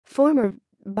Former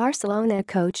Barcelona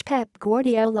coach Pep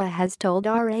Guardiola has told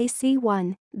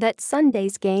RAC1 that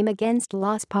Sunday's game against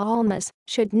Las Palmas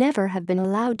should never have been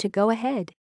allowed to go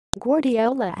ahead.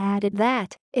 Guardiola added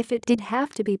that, if it did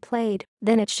have to be played,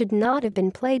 then it should not have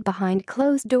been played behind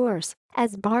closed doors,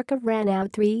 as Barca ran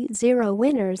out 3-0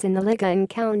 winners in the Liga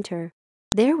encounter.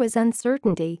 There was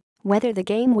uncertainty whether the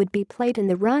game would be played in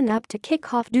the run-up to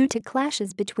kickoff due to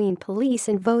clashes between police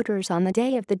and voters on the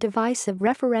day of the divisive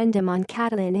referendum on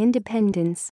Catalan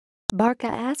independence. Barca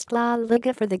asked La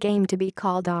Liga for the game to be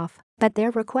called off, but their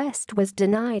request was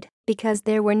denied because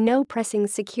there were no pressing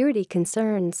security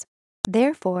concerns.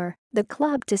 Therefore, the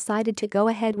club decided to go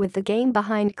ahead with the game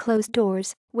behind closed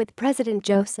doors, with President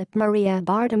Josep Maria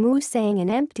Bartomeu saying an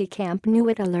empty Camp Nou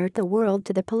would alert the world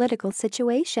to the political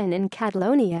situation in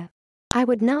Catalonia. "I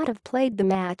would not have played the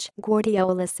match,"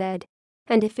 Guardiola said.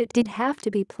 "And if it did have to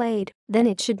be played, then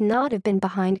it should not have been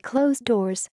behind closed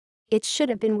doors. It should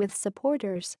have been with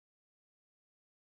supporters."